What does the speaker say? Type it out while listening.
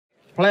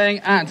Playing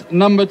at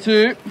number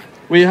 2,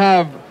 we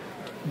have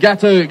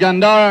Gato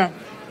Gandara.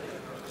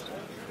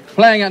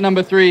 Playing at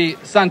number 3,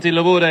 Santi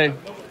Laborde.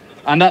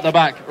 And at the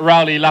back,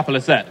 Rowley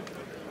Lapalacet.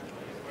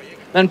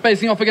 Then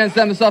facing off against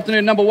them this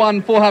afternoon, number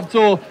 1 for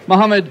Habtoor,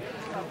 Mohammed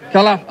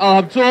Khalaf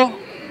Al Habtoor.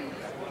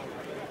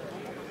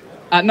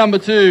 At number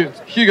 2,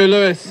 Hugo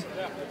Lewis.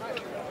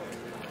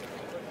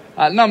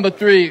 At number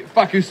 3,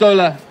 Faku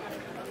Sola.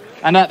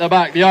 And at the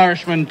back, the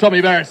Irishman,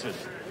 Tommy Beresford.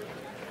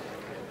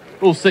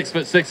 All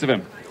 6'6" of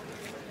him.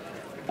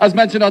 As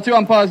mentioned, our 2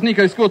 umpires,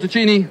 Nico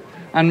Scortacini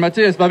and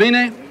Mattias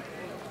Babine.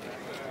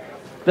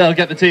 They'll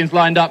get the teams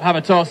lined up, have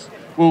a toss.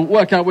 We'll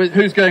work out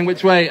who's going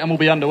which way, and we'll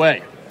be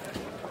underway.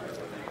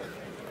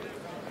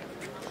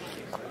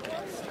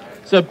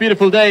 It's a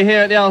beautiful day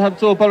here at the Al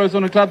Habtoor Polo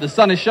Sauna Club. The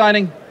sun is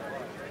shining.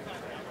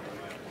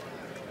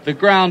 The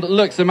ground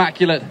looks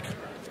immaculate.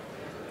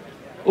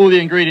 All the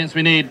ingredients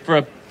we need for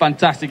a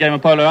fantastic game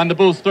of polo. And the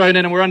ball's thrown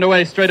in and we're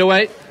underway straight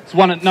away. It's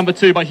won at number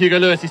 2 by Hugo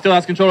Lewis. He still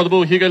has control of the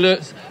ball. Hugo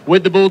Lewis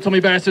with the ball.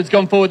 Tommy Beresford's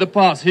gone forward the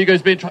pass.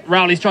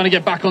 Rowley's trying to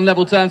get back on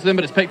level terms with him,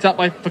 but it's picked up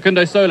by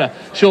Facundo Sola.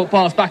 Short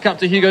pass back up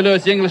to Hugo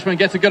Lewis. The Englishman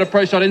gets a good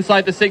approach shot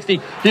inside the 60.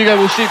 Hugo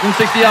will shoot from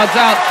 60 yards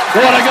out.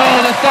 What a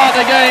goal to start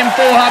the game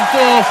for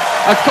Habtoor.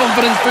 A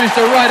confidence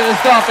booster right at the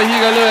start for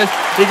Hugo Lewis.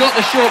 He got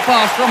the short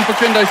pass from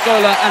Facundo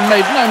Sola and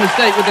made no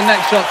mistake with the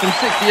next shot from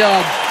 60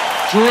 yards.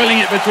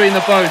 Drilling it between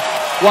the posts.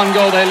 1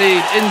 goal they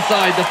lead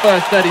inside the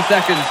first 30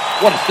 seconds.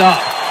 What a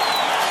start.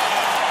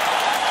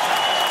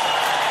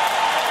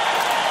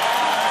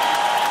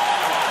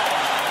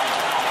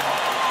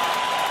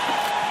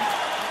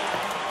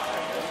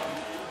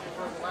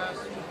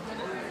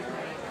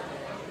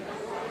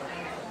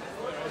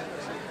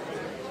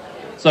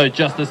 So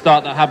just the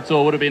start that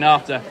Habtoor would have been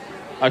after.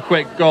 A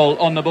quick goal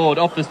on the board,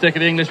 off the stick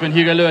of the Englishman,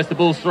 Hugo Lewis. The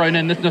ball's thrown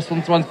in. This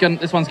one's going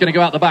to go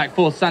out the back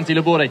for Santi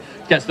Laborde.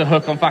 Gets the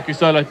hook on Faku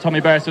Sola.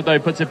 Tommy Beresford, though,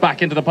 puts it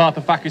back into the path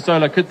of Faku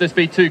Sola. Could this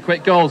be 2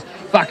 quick goals?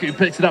 Faku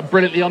picks it up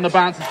brilliantly on the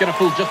bounce. It's going to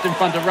fall just in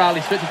front of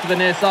Rowley. Switches to the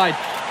near side.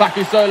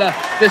 Faku Sola.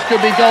 This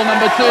could be goal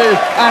number 2.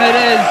 And it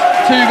is.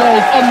 2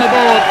 goals on the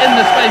board in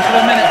the space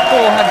of a minute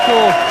for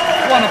Habtoor.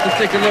 1 off the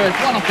stick of Lewis,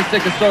 1 off the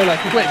stick of Sola.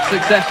 Quick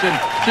succession.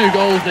 2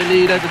 goals they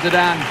lead over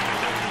Zedan.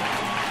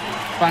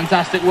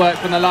 Fantastic work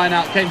from the line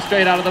out, came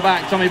straight out of the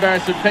back. Tommy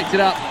Beresford picked it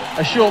up,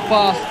 a short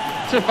pass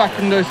to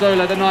Facundo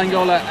Sola, the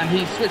 9-goaler, and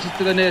he switches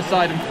to the near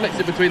side and flicks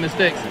it between the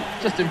sticks,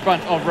 just in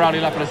front of Rowley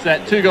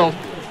Lapalacet. 2 goals.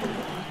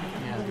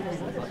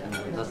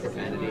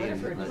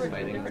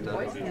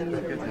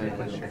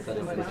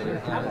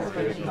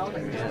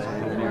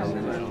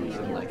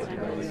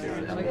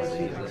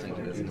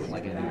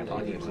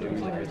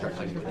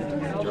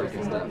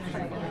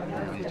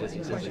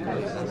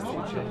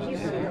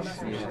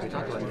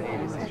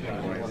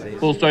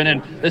 Ball's thrown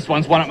in. This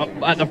one's won up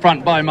at the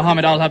front by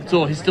Mohammed Al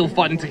Habtoor. He's still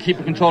fighting to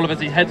keep control of it as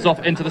he heads off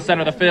into the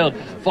centre of the field.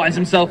 Finds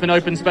himself in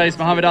open space.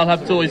 Mohammed Al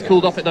Habtoor, he's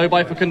called off it though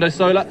by Facundo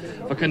Sola.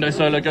 Facundo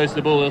Sola goes to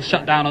the ball. He'll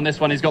shut down on this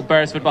one. He's got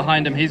Beresford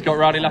behind him. He's got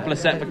Rowley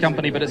Lapalacet for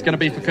company, but it's going to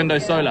be Facundo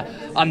Sola.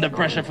 Under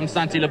pressure from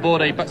Santi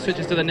Laborde, but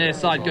switches to the near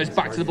side. Goes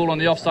back to the ball on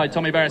the offside.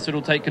 Tommy Beresford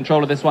will take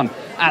control of this one.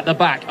 At the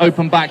back,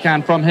 open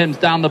backhand from him.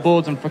 Down the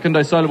boards, and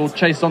Facundo Sola will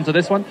chase onto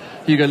this one.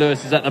 Hugo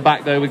Lewis is at the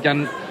back though with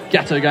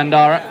Gato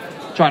Gandara.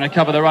 Trying to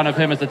cover the run of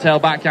him as the tail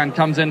backhand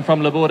comes in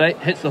from Laborde,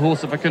 hits the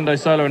horse of Facundo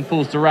Sola and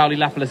falls to Rowley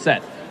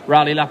Lapalacet.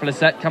 Rowley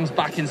Lapalacet comes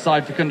back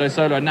inside Facundo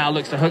Sola and now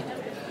looks to hook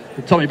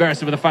Tommy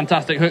Beresford with a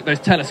fantastic hook. Those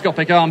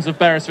telescopic arms of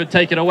Beresford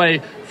take it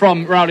away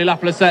from Rowley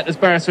Lapalacet as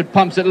Beresford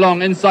pumps it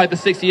long inside the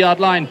 60-yard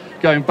line.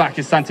 Going back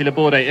is Santi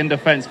Laborde in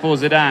defence for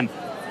Zedan.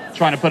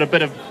 Trying to put a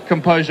bit of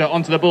composure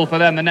onto the ball for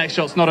them. The next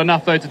shot's not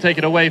enough though to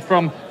take it away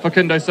from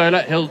Facundo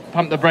Sola. He'll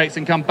pump the brakes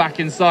and come back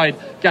inside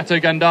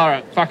Gato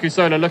Gandara. Faku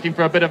Sola looking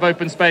for a bit of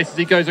open space as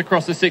he goes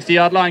across the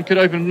 60-yard line. Could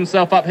open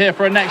himself up here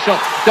for a next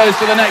shot. Goes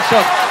for the next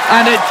shot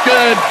and it's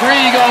good.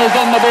 3 goals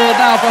on the board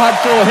now for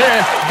Habtoor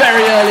here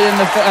very early in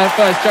the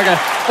first chugger.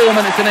 4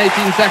 minutes and 18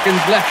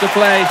 seconds left to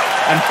play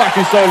and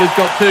Faku Sola's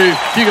got 2.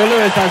 Hugo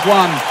Lewis has 1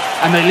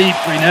 and they lead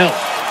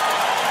 3-0.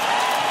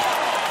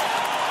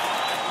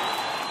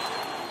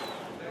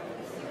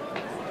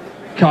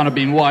 Can't have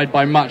been wide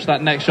by much,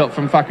 that next shot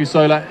from Faku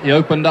Sola. He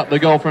opened up the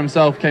goal for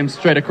himself, came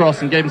straight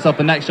across and gave himself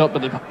the next shot,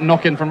 but the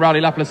knock-in from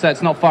Rowley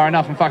Lapalacet's not far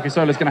enough and Faku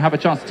Sola's going to have a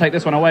chance to take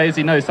this one away as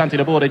he knows Santi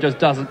Laborde just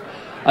doesn't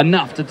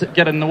enough to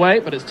get in the way,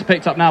 but it's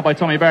picked up now by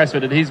Tommy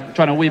Beresford and he's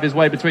trying to weave his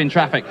way between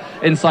traffic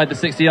inside the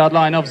 60-yard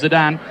line of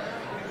Zedan.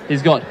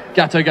 He's got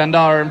Gato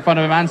Gandara in front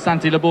of him and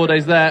Santi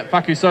Laborde's there.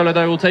 Faku Sola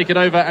though will take it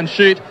over and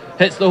shoot.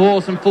 Hits the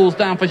horse and falls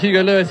down for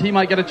Hugo Lewis. He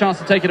might get a chance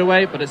to take it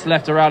away, but it's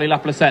left to Rowley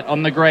Lapalacet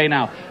on the grey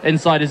now.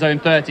 Inside his own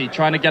 30,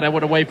 trying to get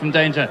away from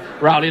danger.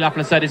 Rowley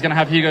Lapalacet is going to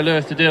have Hugo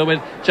Lewis to deal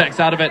with. Checks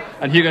out of it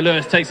and Hugo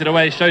Lewis takes it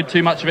away. Showed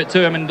too much of it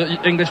to him and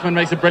the Englishman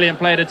makes a brilliant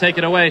play to take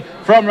it away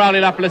from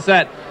Rowley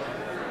Lapalacet.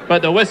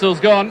 But the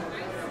whistle's gone.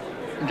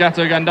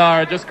 Gato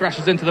Gandara just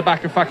crashes into the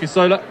back of Faku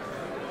Sola.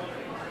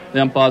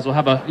 The umpires will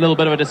have a little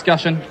bit of a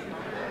discussion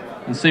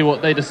and see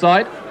what they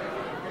decide.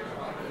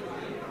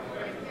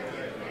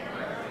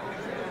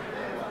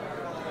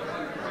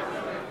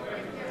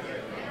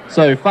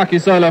 So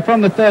Fakusola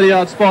from the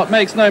 30-yard spot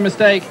makes no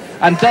mistake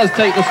and does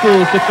take the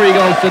scores to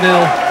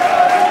 3-0.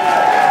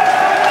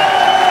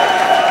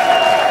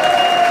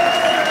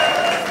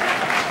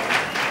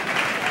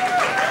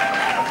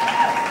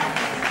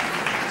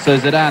 So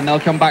Zedan, they'll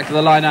come back to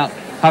the line-out,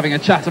 having a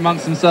chat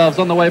amongst themselves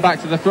on the way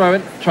back to the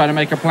throw-in, trying to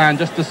make a plan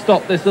just to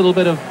stop this little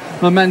bit of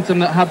momentum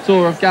that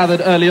Habtoor have gathered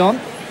early on.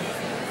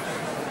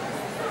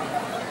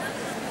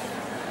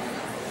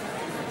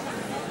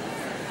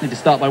 Need to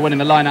start by winning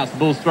the line-outs. The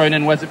ball's thrown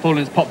in. Where's it fallen?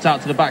 It's popped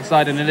out to the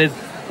backside, and it is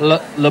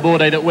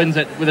Laborde that wins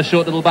it with a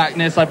short little back,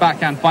 near side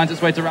backhand, finds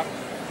its way to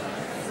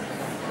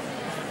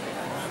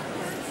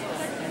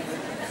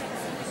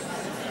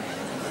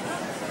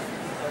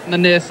the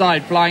near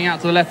side, flying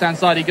out to the left-hand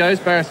side he goes.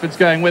 Beresford's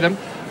going with him.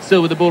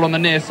 Still with the ball on the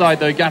near side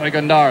though, Gatto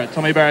Gandara.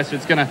 Tommy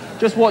Beresford's going to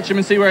just watch him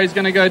and see where he's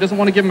going to go. Doesn't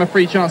want to give him a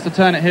free chance to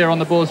turn it here on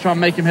the boards, try and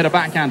make him hit a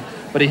backhand.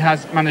 But he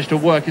has managed to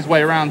work his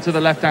way around to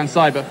the left-hand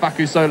side. But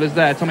Fakusola's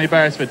there. Tommy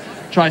Beresford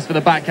tries for the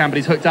backhand, but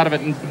he's hooked out of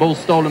it, and the ball's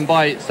stolen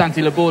by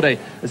Santi Laborde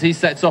as he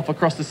sets off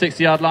across the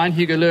 60-yard line.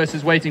 Hugo Lewis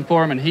is waiting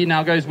for him, and he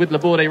now goes with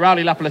Laborde.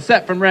 Rowley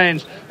Lapalacette from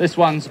range. This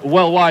one's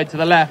well wide to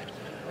the left.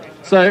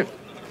 So,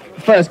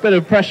 first bit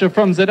of pressure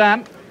from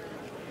Zedan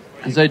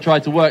as they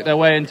tried to work their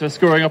way into a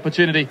scoring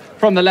opportunity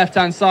from the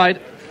left-hand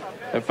side.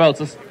 It fell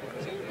to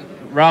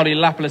Rowley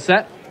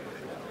Lapalacette.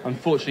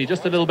 Unfortunately,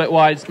 just a little bit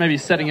wide, maybe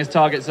setting his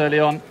targets early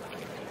on.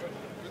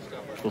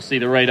 We'll see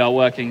the radar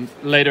working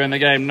later in the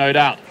game, no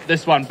doubt.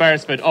 This one,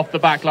 Beresford, off the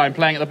back line,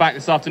 playing at the back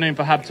this afternoon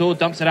for Habtoor.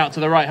 Dumps it out to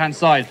the right-hand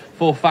side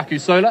for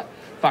Fakusola.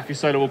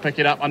 Fakusola will pick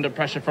it up under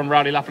pressure from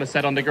Rowley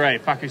Lapalacette on De Grey.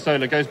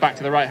 Fakusola goes back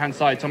to the right-hand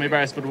side. Tommy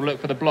Beresford will look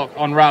for the block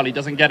on Rowley.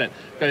 Doesn't get it.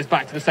 Goes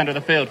back to the centre of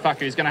the field.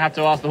 Faku's going to have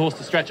to ask the horse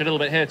to stretch a little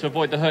bit here to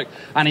avoid the hook.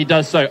 And he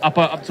does so.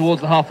 Up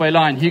towards the halfway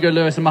line. Hugo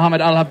Lewis and Mohammed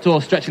Al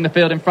Habtoor stretching the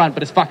field in front.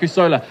 But it's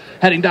Fakusola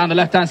heading down the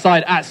left-hand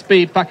side at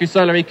speed.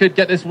 Fakusola, he could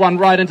get this one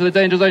right into the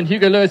danger zone.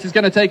 Hugo Lewis is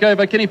going to take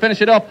over. Can he finish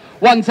it off?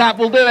 One tap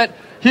will do it.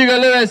 Hugo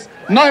Lewis,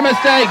 no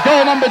mistake.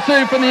 Goal number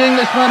 2 from the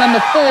Englishman. And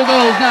the 4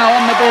 goals now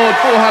on the board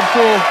for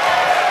Habtoor.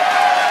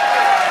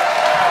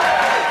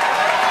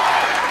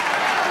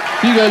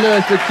 Hugo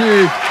Lewis with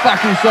 2,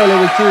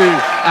 Fakusola with 2,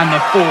 and the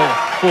 4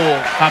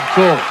 for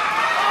Habtoor.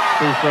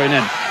 Ball thrown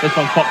in. This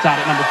one popped out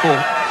at number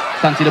 4.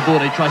 Santi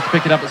Laborde tries to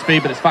pick it up at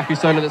speed, but it's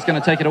Fakusola that's going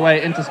to take it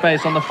away into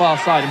space on the far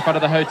side in front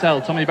of the hotel.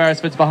 Tommy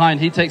Beresford's behind.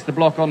 He takes the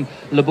block on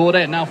Laborde,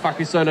 and now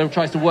Fakusola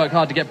tries to work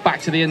hard to get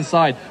back to the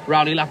inside.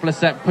 Rowley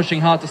Lapalacette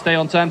pushing hard to stay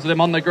on terms with him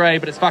on the grey,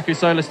 but it's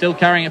Fakusola still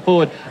carrying it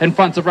forward in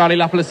front of Rowley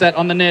Lapalacette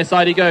on the near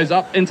side. He goes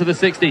up into the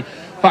 60.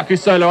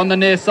 Fakusola on the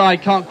near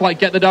side, can't quite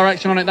get the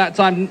direction on it that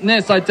time.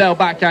 Near side tail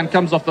backhand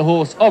comes off the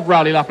horse of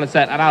Rowley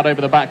Lapalacette and out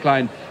over the back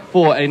line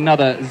for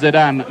another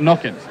Zedan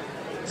knock-in.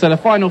 So the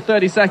final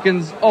 30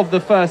 seconds of the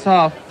first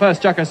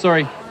chukker,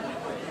 sorry,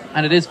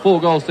 and it is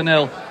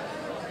 4-0.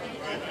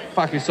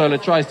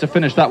 Fakusola tries to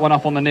finish that one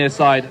up on the near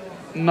side.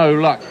 No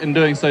luck in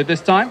doing so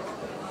this time.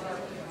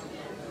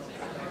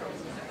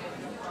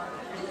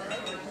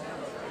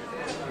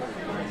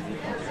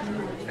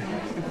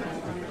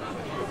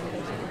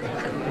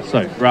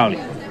 So, Rowley.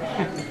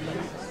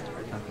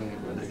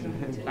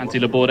 Santi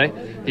Laborde,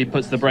 he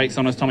puts the brakes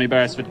on as Tommy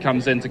Beresford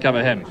comes in to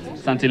cover him.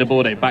 Santi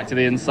Laborde, back to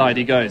the inside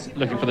he goes,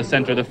 looking for the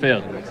centre of the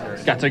field.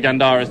 Gatto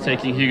Gandara is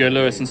taking Hugo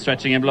Lewis and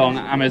stretching him long.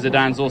 Amir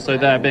Zedan's also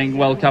there, being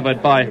well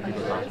covered by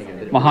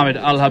Mohammed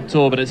Al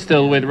Habtoor, but it's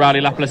still with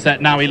Rowley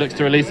Lapalacette. Now he looks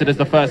to release it as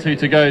the first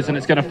hooter goes, and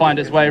it's going to find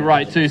its way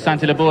right to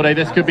Santi Laborde.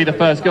 This could be the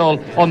first goal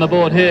on the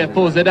board here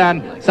for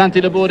Zedan.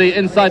 Santi Laborde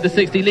inside the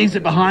 60, leaves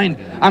it behind.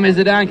 Amir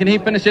Zedan, can he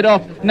finish it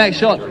off? Next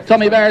shot,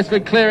 Tommy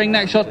Beresford clearing,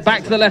 next shot,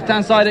 back to the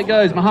left-hand side it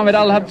goes. Mohammed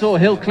Al Habtoor,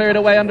 he'll clear it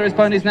away under his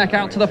pony's neck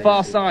out to the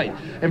far side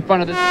in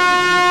front of the...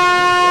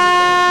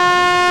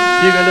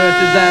 Hugo Lewis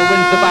is there,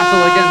 wins the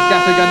battle against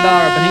Gatto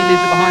Gandara, but he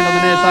leaves it behind on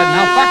the near side.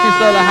 Now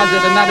Fakusola has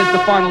it, and that is the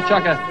final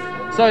chukker.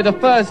 So the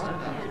first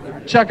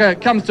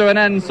chukker comes to an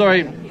end,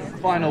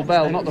 final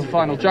bell, not the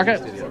final chukker.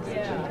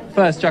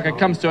 First chukker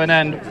comes to an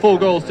end,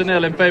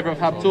 4-0 in favour of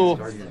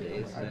Habtoor.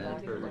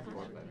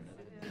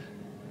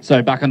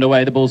 So back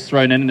underway, the ball's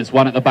thrown in, and it's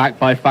won at the back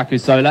by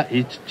Fakusola.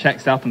 He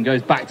checks up and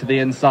goes back to the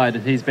inside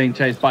as he's being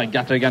chased by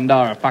Gatto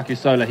Gandara.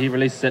 Fakusola, he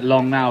releases it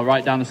long now,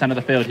 right down the centre of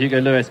the field. Hugo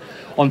Lewis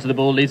onto the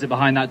ball, leaves it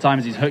behind that time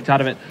as he's hooked out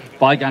of it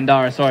by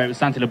Gandara. It was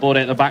Santi Laborde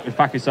at the back with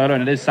Fakusola,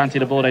 and it is Santi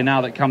Laborde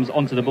now that comes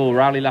onto the ball.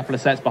 Rowley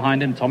Lapalacette's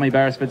behind him. Tommy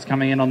Beresford's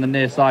coming in on the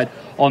near side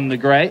on the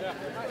grey.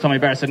 Tommy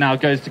Beresford now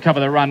goes to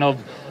cover the run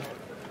of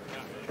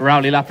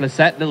Rowley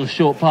Lapalacette, little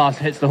short pass,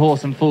 hits the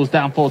horse and falls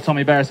down for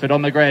Tommy Beresford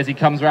on the grey as he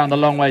comes around the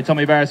long way.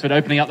 Tommy Beresford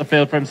opening up the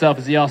field for himself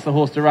as he asks the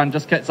horse to run,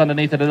 just gets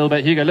underneath it a little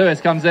bit. Hugo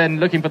Lewis comes in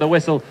looking for the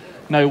whistle,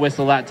 no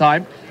whistle that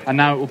time, and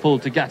now it will fall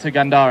to Gatto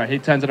Gandara. He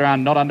turns it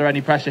around, not under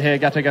any pressure here.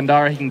 Gatto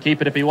Gandara, he can keep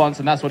it if he wants,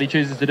 and that's what he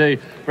chooses to do.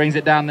 Brings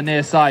it down the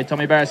near side.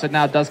 Tommy Beresford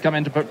now does come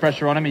in to put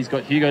pressure on him. He's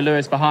got Hugo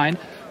Lewis behind.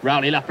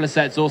 Rowley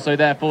Lapalacette's also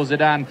there for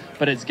Zedan,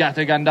 but it's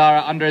Gatto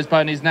Gandara under his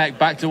pony's neck,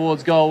 back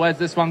towards goal. Where's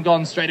this one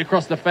gone? Straight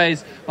across the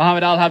face.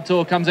 Mohammed Al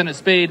Habtoor comes in at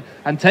speed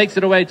and takes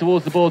it away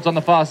towards the boards on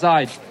the far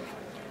side.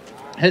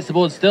 Hits the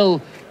board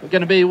still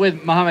going to be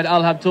with Mohamed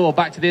Al Habtoor.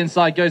 Back to the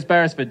inside goes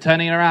Beresford,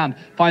 turning it around,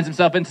 finds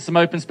himself into some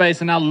open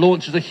space and now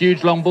launches a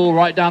huge long ball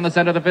right down the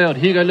centre of the field.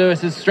 Hugo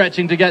Lewis is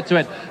stretching to get to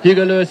it.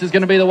 Hugo Lewis is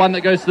going to be the one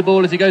that goes to the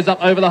ball as he goes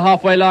up over the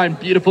halfway line.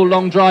 Beautiful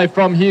long drive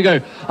from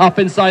Hugo. Up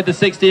inside the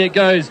 60 it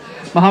goes.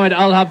 Mohamed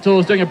Al Habtoor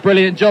is doing a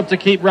brilliant job to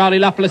keep Rowley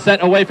Laplacette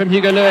away from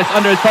Hugo Lewis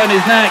under his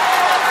pony's neck.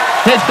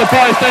 Hits the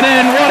post and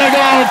in. What a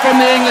goal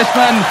from the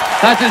Englishman.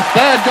 That's his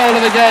third goal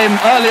of the game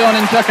early on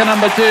in Chukker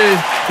number 2.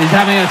 He's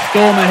having a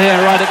stormer here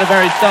right at the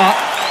very start.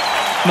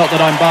 Not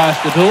that I'm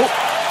biased at all.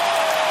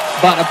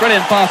 But a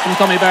brilliant pass from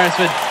Tommy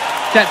Beresford.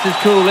 Kept his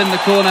cool in the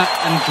corner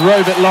and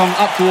drove it long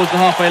up towards the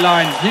halfway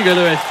line. Hugo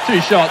Lewis,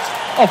 2 shots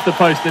off the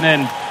post and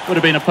in. Would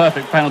have been a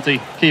perfect penalty.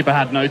 Keeper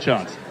had no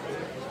chance.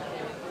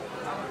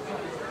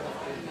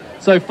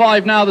 So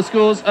 5 now the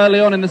scores early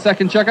on in the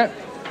second Chukker.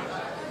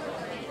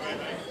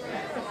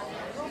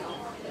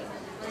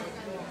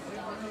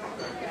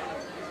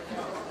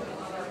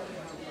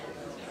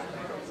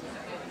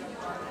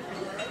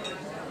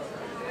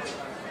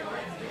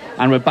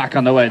 And we're back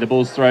on the way. The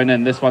ball's thrown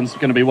in. This one's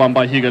going to be won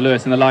by Hugo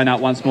Lewis in the line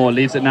out once more.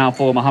 Leaves it now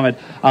for Mohamed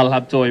Al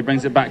Habtoor. He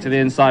brings it back to the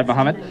inside,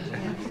 Mohamed.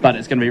 But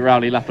it's going to be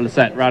Rowley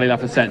Laplacette. Rowley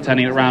Laplacette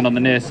turning it around on the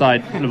near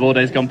side.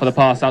 Laborde's gone for the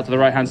pass out to the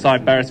right-hand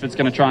side. Beresford's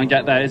going to try and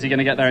get there. Is he going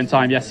to get there in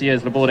time? Yes, he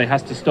is. Laborde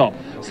has to stop.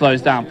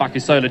 Slows down.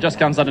 Fakusola just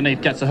comes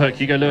underneath, gets a hook.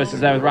 Hugo Lewis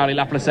is there with Rowley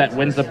Laplacette.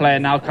 Wins the play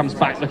and now comes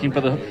back looking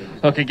for the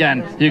hook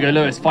again. Hugo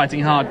Lewis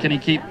fighting hard. Can he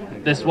keep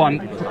this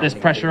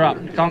pressure up?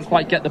 Can't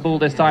quite get the ball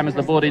this time as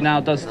Laborde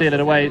now does steal it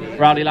away.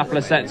 Rowley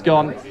Laplacette's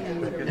gone.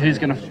 Who's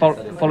going to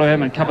follow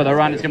him and cover the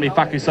run? It's going to be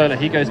Fakusola.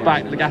 He goes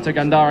back. Legato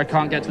Gandara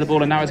can't get to the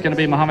ball, and now it's going to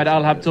be Mohamed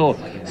Al Habtoor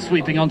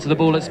sweeping onto the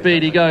ball at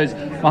speed. He goes.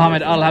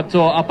 Mohamed Al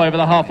Habtoor up over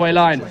the halfway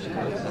line.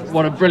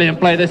 What a brilliant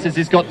play this is.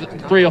 He's got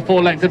 3 or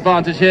 4 length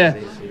advantage here.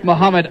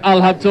 Mohamed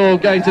Al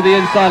Habtoor going to the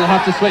inside. He'll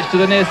have to switch to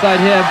the near side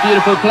here.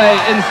 Beautiful play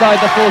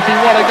inside the 40.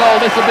 What a goal.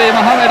 This will be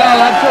Mohamed Al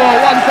Habtoor.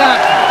 1 tap,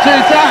 2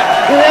 tap.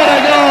 What a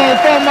goal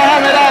from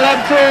Mohamed Al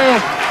Habtoor.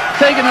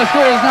 Taking the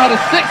scores now to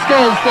 6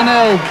 goals to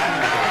 0.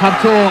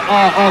 Habtoor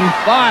are on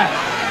fire.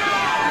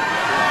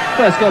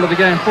 First goal of the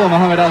game for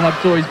Mohamed Al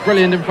Habtoor. He's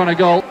brilliant in front of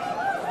goal.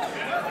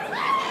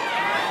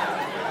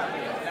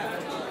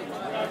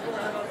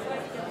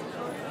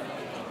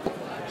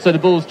 So the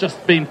ball's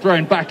just been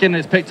thrown back in.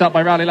 It's picked up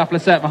by Rowley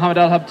Laplacette. Mohamed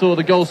Al Habtoor,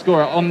 the goal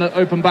scorer, on the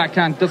open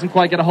backhand. Doesn't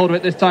quite get a hold of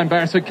it this time.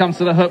 Beresford comes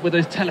to the hook with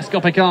those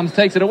telescopic arms.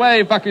 Takes it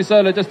away.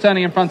 Fakusola just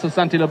turning in front of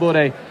Santi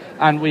Laborde.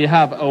 And we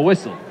have a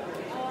whistle.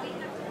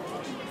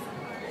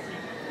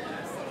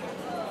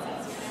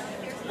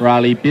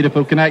 Rowley,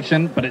 beautiful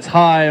connection, but it's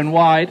high and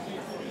wide.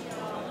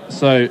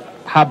 So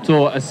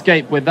Habtoor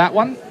escaped with that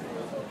one.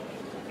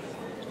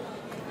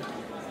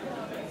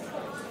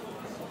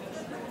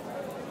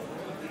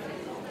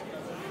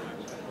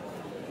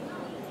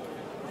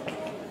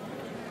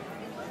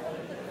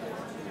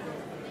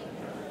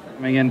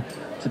 Coming in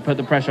to put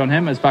the pressure on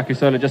him as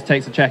Fakusola just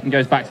takes a check and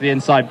goes back to the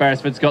inside.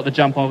 Beresford's got the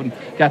jump on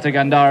Gato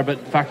Gandara, but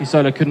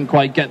Fakusola couldn't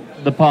quite get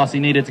the pass he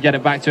needed to get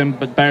it back to him.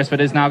 But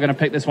Beresford is now going to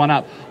pick this one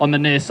up on the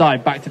near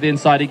side. Back to the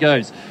inside he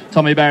goes.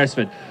 Tommy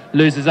Beresford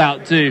loses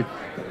out to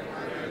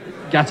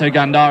Gato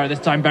Gandara. This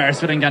time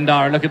Beresford and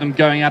Gandara, look at them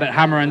going at it,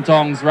 hammer and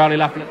tongs. Rowley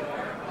Laplacette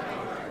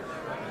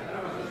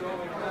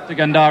to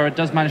Gandara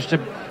does manage to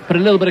put a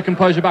little bit of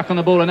composure back on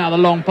the ball, and now the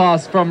long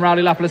pass from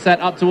Rowley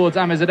Laplacette up towards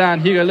Zedan.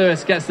 Hugo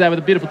Lewis gets there with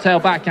a beautiful tail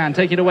backhand,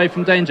 taking it away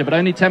from danger, but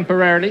only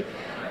temporarily,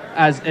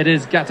 as it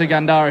is Gato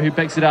Gandara who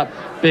picks it up,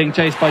 being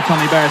chased by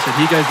Tommy Beresford.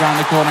 He goes round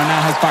the corner,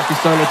 now has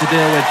Fakusola to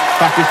deal with.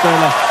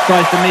 Fakusola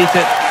tries to meet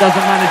it,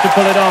 doesn't manage to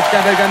pull it off.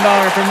 Gato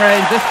Gandara from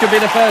range. This could be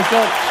the first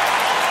goal.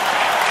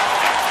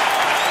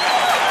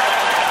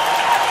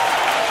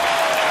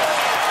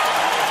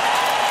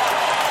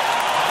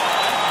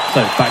 So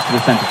back to the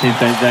centre team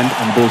end,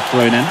 and the ball's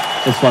thrown in.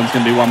 This one's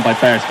going to be won by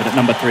Beresford at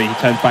number 3. He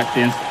turns back to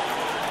the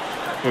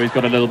inside. So he's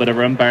got a little bit of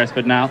room.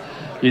 Beresford now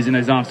using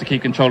his arms to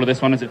keep control of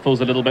this one as it falls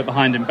a little bit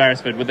behind him.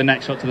 Beresford with the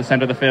next shot to the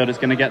centre of the field is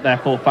going to get there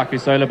for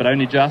Fakusola, but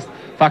only just.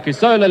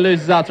 Fakusola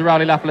loses out to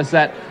Rowley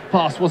Laplacette.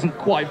 Pass wasn't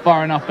quite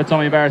far enough for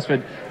Tommy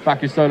Beresford.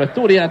 Fakusola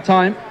thought he had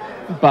time,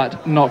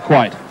 but not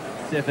quite.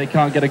 See if they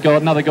can't get a goal,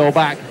 another goal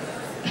back.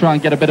 Try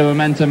and get a bit of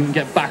momentum,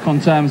 get back on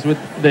terms with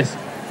this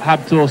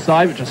Habtoor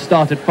side, which has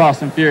started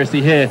fast and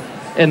furiously here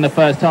in the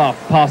first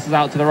half. Passes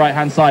out to the right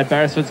hand side.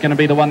 Beresford's going to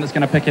be the one that's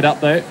going to pick it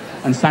up though,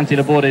 and Santi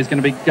Laborde is going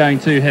to be going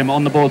to him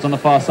on the boards on the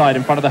far side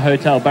in front of the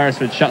hotel.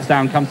 Beresford shuts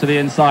down, comes to the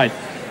inside.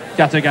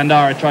 Gato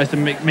Gandara tries to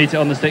meet it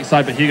on the stick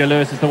side, but Hugo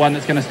Lewis is the one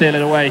that's going to steal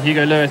it away.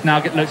 Hugo Lewis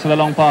now looks for the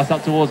long pass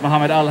up towards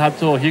Mohamed Al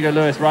Habtoor. Hugo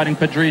Lewis riding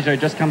Pedrijo,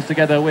 just comes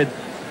together with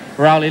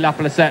Rowley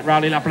Laplacette.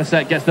 Rowley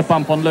Laplacette gets the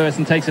bump on Lewis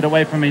and takes it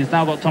away from him. He's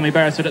now got Tommy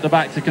Beresford at the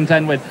back to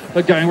contend with,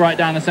 but going right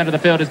down the centre of the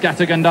field is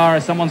Gato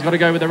Gandara. Someone's got to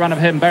go with the run of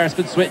him.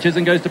 Beresford switches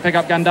and goes to pick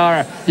up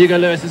Gandara. Hugo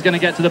Lewis is going to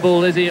get to the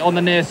ball. Is he on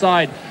the near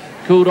side?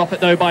 Cooled off it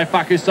though by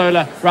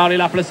Fakusola. Rowley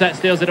Laplacette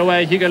steals it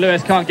away. Hugo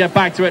Lewis can't get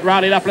back to it.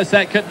 Rowley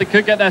Laplacette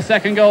could get their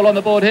second goal on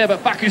the board here,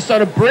 but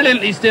Fakusola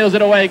brilliantly steals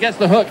it away. Gets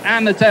the hook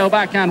and the tail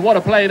backhand. What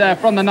a play there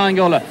from the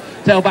 9-goaler.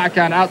 Tail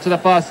backhand out to the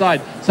far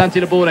side.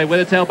 Santi Laborde with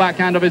a tail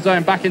backhand of his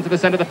own, back into the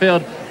centre of the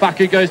field.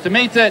 Faku goes to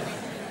meet it,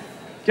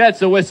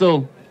 gets a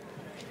whistle,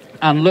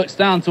 and looks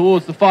down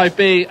towards the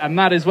 5B, and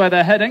that is where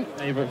they're heading.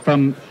 Favourite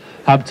from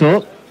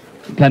Habtoor.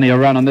 Plenty of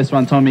run on this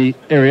one. Tommy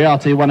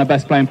Iriarty won a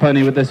best playing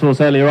pony with this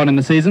horse earlier on in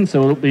the season, so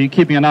we'll be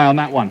keeping an eye on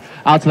that one.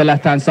 Out to the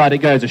left hand side it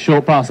goes, a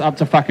short pass up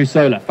to Faku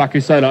Sola. Faku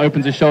Sola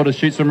opens his shoulders,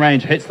 shoots from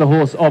range, hits the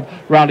horse of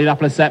Rowley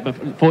Laplacette, but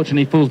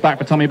fortunately falls back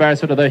for Tommy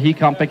Beresford, although he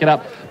can't pick it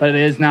up. But it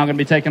is now going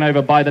to be taken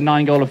over by the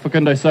 9 of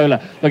Facundo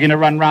Sola, looking to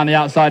run round the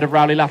outside of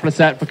Rowley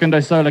Laplacette. Facundo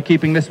Sola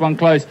keeping this one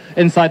close.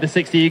 Inside the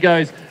 60 he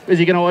goes. Is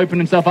he going to open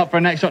himself up for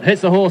a next shot?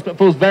 Hits the horse, but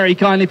falls very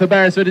kindly for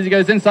Beresford as he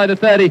goes inside the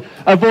 30,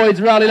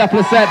 avoids Rowley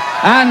Laplacette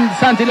and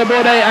Santi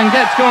Laborde, and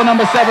gets goal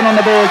number 7 on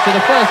the board. So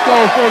the first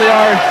goal for the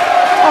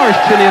Irish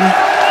Chilean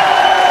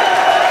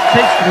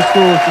takes the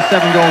scores to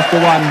 7 goals to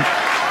 1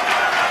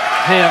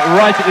 here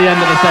right at the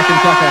end of the second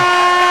Chukker.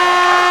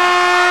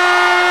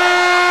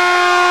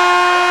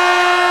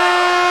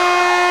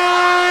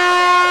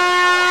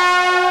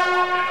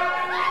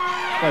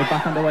 So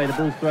back underway, the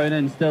ball's thrown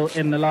in, still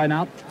in the line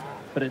out,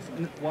 but it's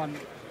 1